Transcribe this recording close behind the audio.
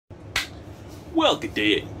Well, good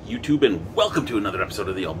day, YouTube, and welcome to another episode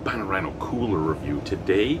of the Albino Rhino Cooler Review.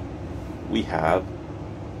 Today, we have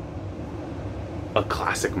a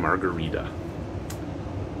classic margarita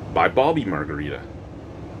by Bobby Margarita,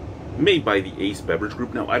 made by the Ace Beverage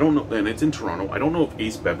Group. Now, I don't know, and it's in Toronto. I don't know if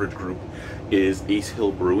Ace Beverage Group is Ace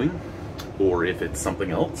Hill Brewing or if it's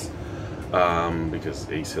something else, because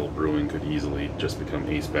Ace Hill Brewing could easily just become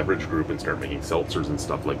Ace Beverage Group and start making seltzers and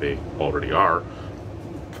stuff like they already are,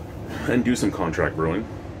 and do some contract brewing.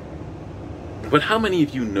 But how many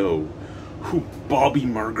of you know who Bobby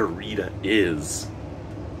Margarita is?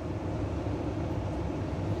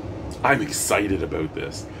 I'm excited about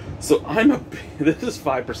this. So this is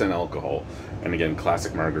 5% alcohol, and again,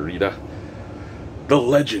 classic margarita. The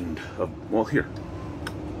legend of, well, here,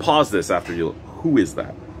 pause this after you, who is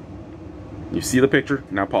that? You see the picture?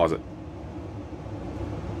 Now pause it.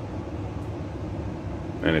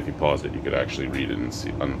 And if you paused it, you could actually read it and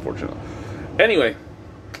see. Unfortunately. Anyway,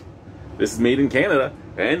 this is made in Canada,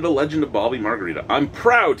 and the legend of Bobby Margarita. I'm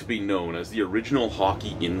proud to be known as the original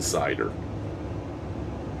hockey insider.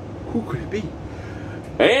 Who could it be?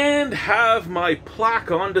 And have my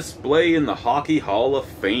plaque on display in the Hockey Hall of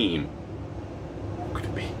Fame. Who could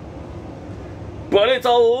it be? But it's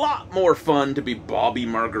a lot more fun to be Bobby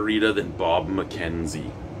Margarita than Bob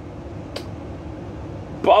McKenzie.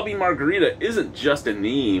 Bobby Margarita isn't just a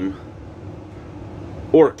name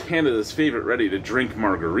or Canada's favorite ready-to-drink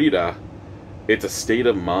margarita. It's a state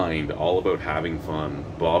of mind all about having fun.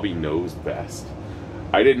 Bobby knows best.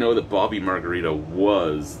 I didn't know that Bobby Margarita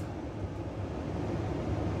was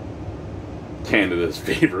Canada's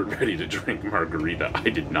favorite ready-to-drink margarita.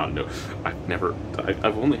 I did not know.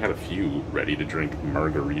 I've only had a few ready-to-drink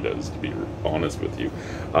margaritas, to be honest with you.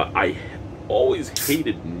 I always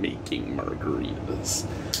hated making margaritas.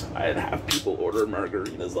 I'd have people order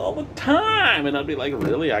margaritas all the time, and I'd be like,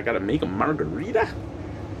 really? I gotta make a margarita?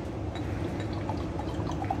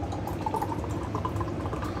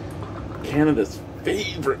 Canada's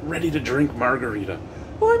favorite ready-to-drink margarita.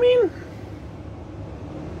 Well, I mean,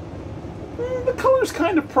 the color's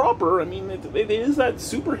kind of proper. I mean, it is that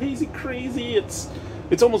super hazy crazy. It's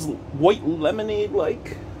almost white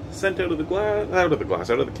lemonade-like, sent out of the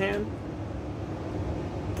can.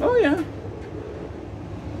 Oh, yeah.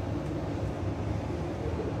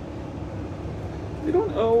 They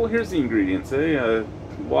don't, oh, here's the ingredients, eh?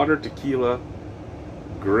 Water, tequila,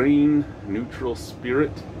 grain, neutral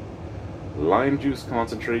spirit, lime juice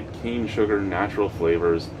concentrate, cane sugar, natural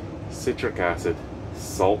flavors, citric acid,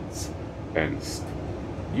 salts, and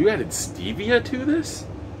you added stevia to this?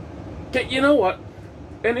 Okay, you know what?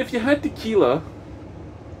 And if you had tequila,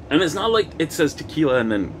 and it's not like it says tequila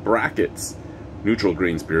and then brackets, neutral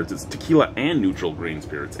grain spirits, it's tequila and neutral grain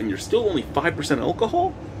spirits, and you're still only 5%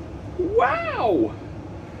 alcohol? Wow!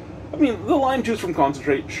 I mean, the lime juice from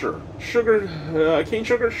concentrate, sure. Sugar, cane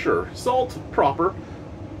sugar, sure. Salt, proper.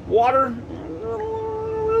 Water,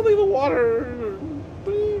 really the water,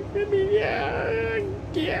 yeah, I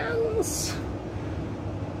guess.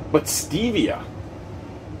 But stevia.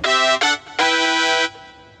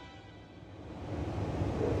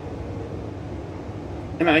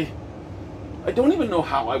 And I don't even know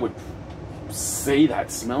how I would say that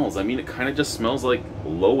smells. I mean, it kind of just smells like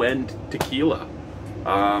low-end tequila.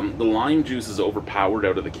 The lime juice is overpowered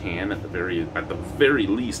out of the can at the very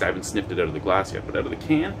least. I haven't sniffed it out of the glass yet, but out of the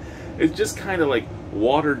can, it's just kind of like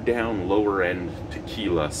watered-down, lower-end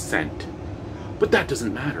tequila scent. But that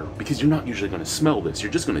doesn't matter, because you're not usually going to smell this.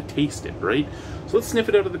 You're just going to taste it, right? So let's sniff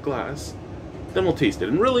it out of the glass, then we'll taste it.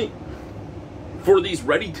 And really, for these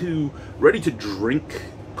ready-to-drink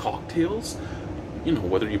cocktails, you know,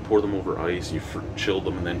 whether you pour them over ice, you chill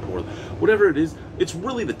them and then pour them, whatever it is, it's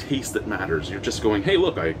really the taste that matters. You're just going, hey,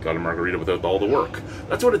 look, I got a margarita without all the work.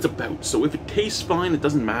 That's what it's about. So if it tastes fine, it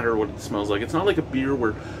doesn't matter what it smells like. It's not like a beer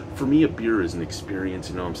where, for me, a beer is an experience.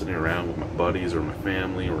 You know, I'm sitting around with my buddies or my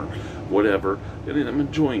family or whatever, and I'm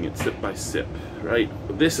enjoying it sip by sip, right?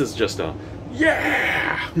 But this is just a,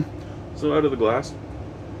 yeah! So out of the glass.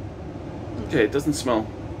 Okay, it doesn't smell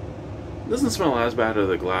as bad out of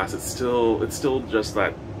the glass. It's still just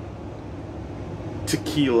that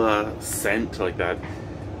tequila scent, like that.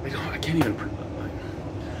 I can't even.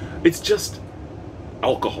 It's just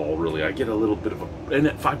alcohol, really. I get a little bit of a, and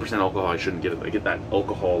at 5% alcohol, I shouldn't get it. I get that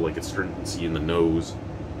alcohol, like astringency in the nose,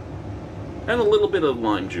 and a little bit of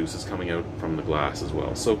lime juice is coming out from the glass as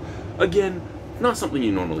well. So again, not something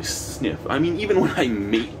you normally sniff. I mean, even when I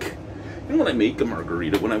make a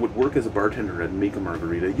margarita, when I would work as a bartender and make a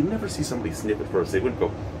margarita, you'd never see somebody sniff it first. They wouldn't go,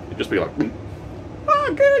 they'd just be like,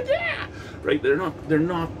 oh, good, yeah! Right? They're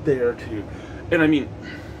not there to, and I mean,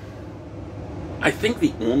 I think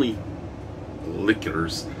the only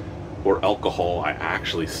liquors or alcohol I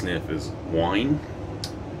actually sniff is wine,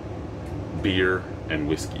 beer, and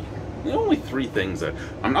whiskey. The only three things that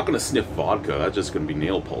I'm not going to sniff vodka. That's just going to be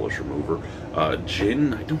nail polish remover.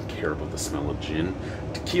 Gin, I don't care about the smell of gin.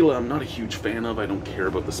 Tequila, I'm not a huge fan of. I don't care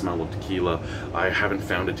about the smell of tequila. I haven't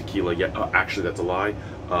found a tequila yet. Actually, that's a lie.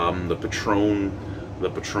 The Patron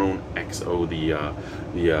XO,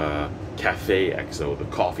 the Cafe XO, the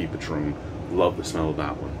coffee Patron. Love the smell of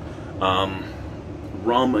that one.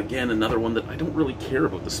 Rum, again, another one that I don't really care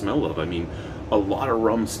about the smell of. I mean, a lot of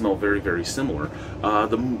rum smell very, very similar.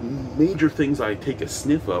 The major things I take a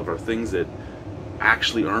sniff of are things that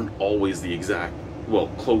actually aren't always the exact, well,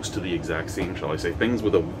 close to the exact same, shall I say. Things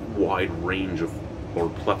with a wide range of, or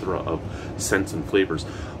plethora of scents and flavors.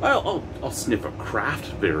 I'll sniff a craft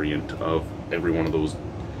variant of every one of those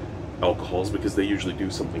alcohols because they usually do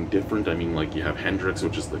something different. I mean, like you have Hendrick's,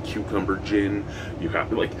 which is the cucumber gin. You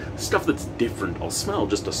have like stuff that's different. I'll smell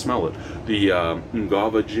just to smell it. The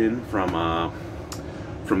Ngava gin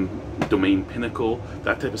from Domaine Pinnacle,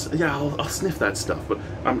 that type of stuff. Yeah, I'll sniff that stuff. But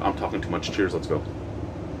I'm talking too much. Cheers. Let's go.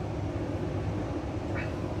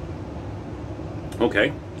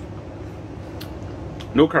 Okay.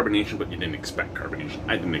 No carbonation, but you didn't expect carbonation.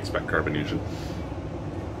 I didn't expect carbonation.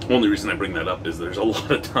 Only reason I bring that up is there's a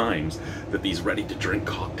lot of times that these ready-to-drink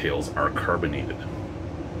cocktails are carbonated.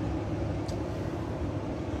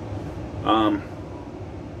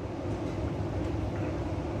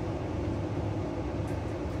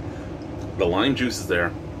 The lime juice is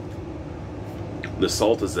there. The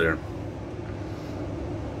salt is there.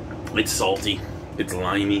 It's salty. It's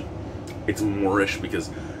limey. It's moreish because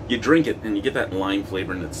you drink it and you get that lime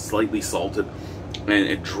flavor and it's slightly salted. And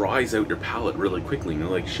it dries out your palate really quickly, and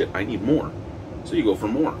you're like, shit, I need more. So you go for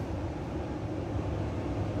more.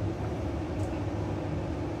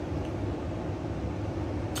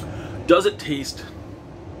 Does it taste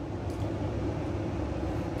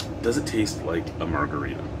like a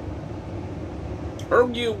margarita?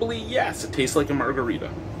 Arguably, yes, it tastes like a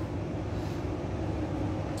margarita.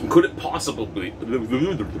 Could it possibly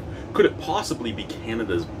be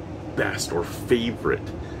Canada's best or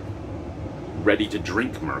favorite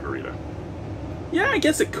ready-to-drink margarita? Yeah, I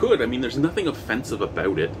guess it could. I mean, there's nothing offensive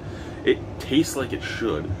about it. It tastes like it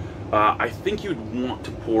should. I think you'd want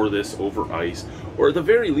to pour this over ice, or at the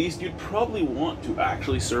very least, you'd probably want to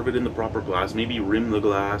actually serve it in the proper glass. Maybe rim the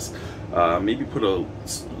glass. Maybe put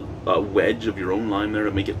a wedge of your own lime there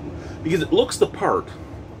to make it, because it looks the part,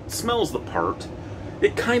 smells the part.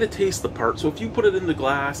 It kind of tastes the part. So if you put it in the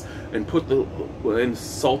glass and and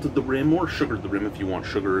salted the rim, or sugared the rim if you want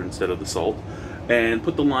sugar instead of the salt, and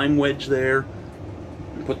put the lime wedge there,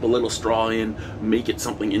 and put the little straw in, make it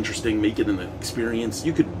something interesting, make it an experience,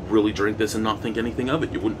 you could really drink this and not think anything of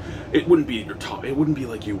it. It wouldn't be your top. It wouldn't be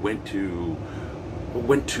like you went to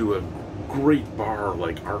a great bar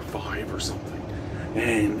like R5 or something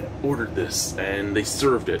and ordered this and they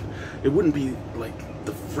served it. It wouldn't be like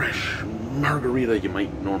the fresh margarita you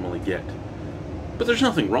might normally get. But there's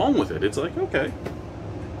nothing wrong with it. It's like, okay.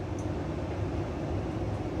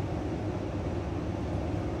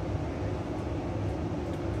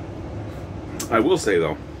 I will say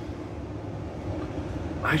though,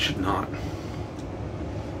 I should not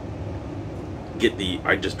get the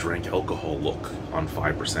I just drank alcohol look on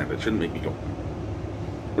 5%. It shouldn't make me go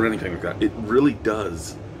or anything like that. It really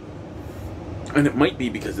does. And it might be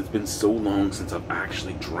because it's been so long since I've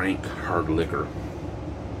actually drank hard liquor.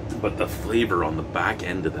 But the flavor on the back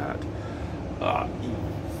end of that,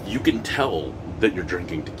 you can tell that you're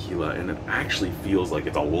drinking tequila, and it actually feels like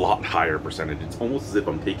it's a lot higher percentage. It's almost as if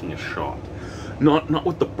I'm taking a shot. Not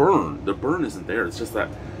with the burn. The burn isn't there. It's just that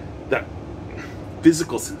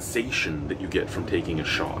physical sensation that you get from taking a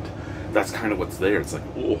shot. That's kind of what's there. It's like,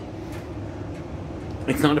 oh.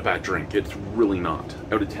 It's not a bad drink. It's really not.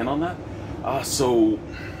 Out of 10 on that? So,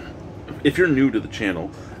 if you're new to the channel,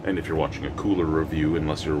 and if you're watching a cooler review,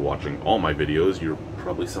 unless you're watching all my videos, you're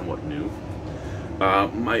probably somewhat new.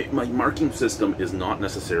 My marking system is not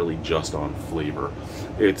necessarily just on flavor.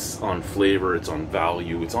 It's on flavor, it's on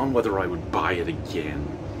value, it's on whether I would buy it again.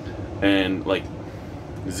 And like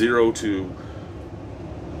 0 to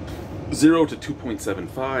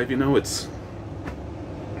 2.75, you know,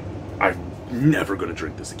 I'm never gonna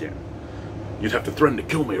drink this again. You'd have to threaten to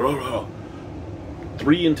kill me.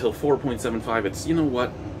 3 until 4.75, it's, you know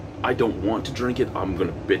what, I don't want to drink it, I'm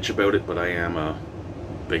gonna bitch about it, but I am a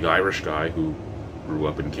big Irish guy who grew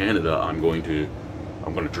up in Canada. I'm gonna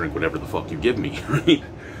drink whatever the fuck you give me, right?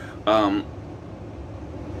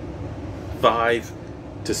 5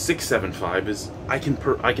 to 6.75 is I can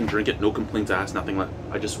drink it, no complaints asked, nothing like.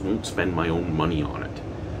 I just won't spend my own money on it.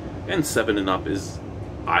 And 7 and up is,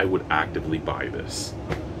 I would actively buy this.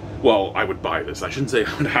 Well, I would buy this. I shouldn't say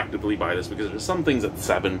I would actively buy this, because there's some things at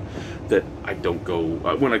 7 that I don't go,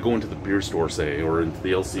 when I go into the beer store, say, or into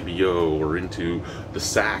the LCBO, or into the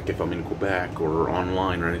SAC if I'm in Quebec, or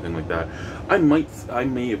online, or anything like that. I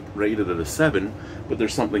may have rated it a 7, but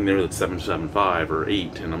there's something there that's 7.75 or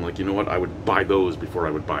 8, and I'm like, you know what, I would buy those before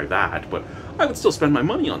I would buy that, but I would still spend my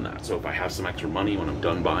money on that. So if I have some extra money when I'm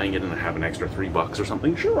done buying it and I have an extra $3 or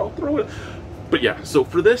something, sure, I'll throw it. But yeah, so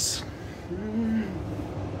for this,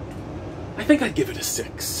 I think I'd give it a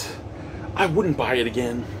 6. I wouldn't buy it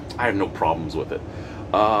again. I have no problems with it.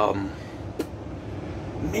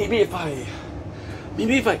 Maybe if I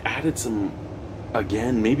added some,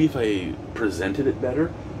 again, maybe if I presented it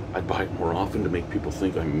better, I'd buy it more often to make people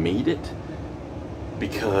think I made it.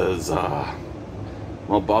 Because,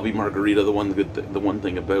 well, Bobby Margarita, the one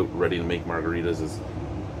thing about ready to make margaritas is,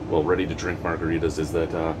 well, ready to drink margaritas is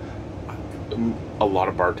that a lot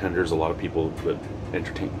of bartenders, a lot of people that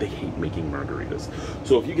entertain, they hate making margaritas.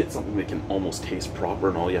 So if you get something that can almost taste proper,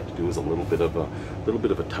 and all you have to do is a little bit of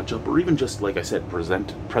a touch up, or even just, like I said,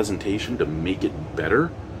 presentation to make it better,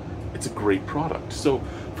 it's a great product. So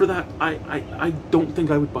for that, I don't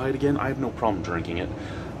think I would buy it again. I have no problem drinking it.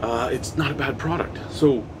 It's not a bad product.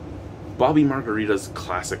 So Bobby Margarita's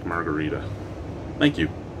classic margarita. Thank you.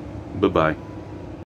 Bye-bye.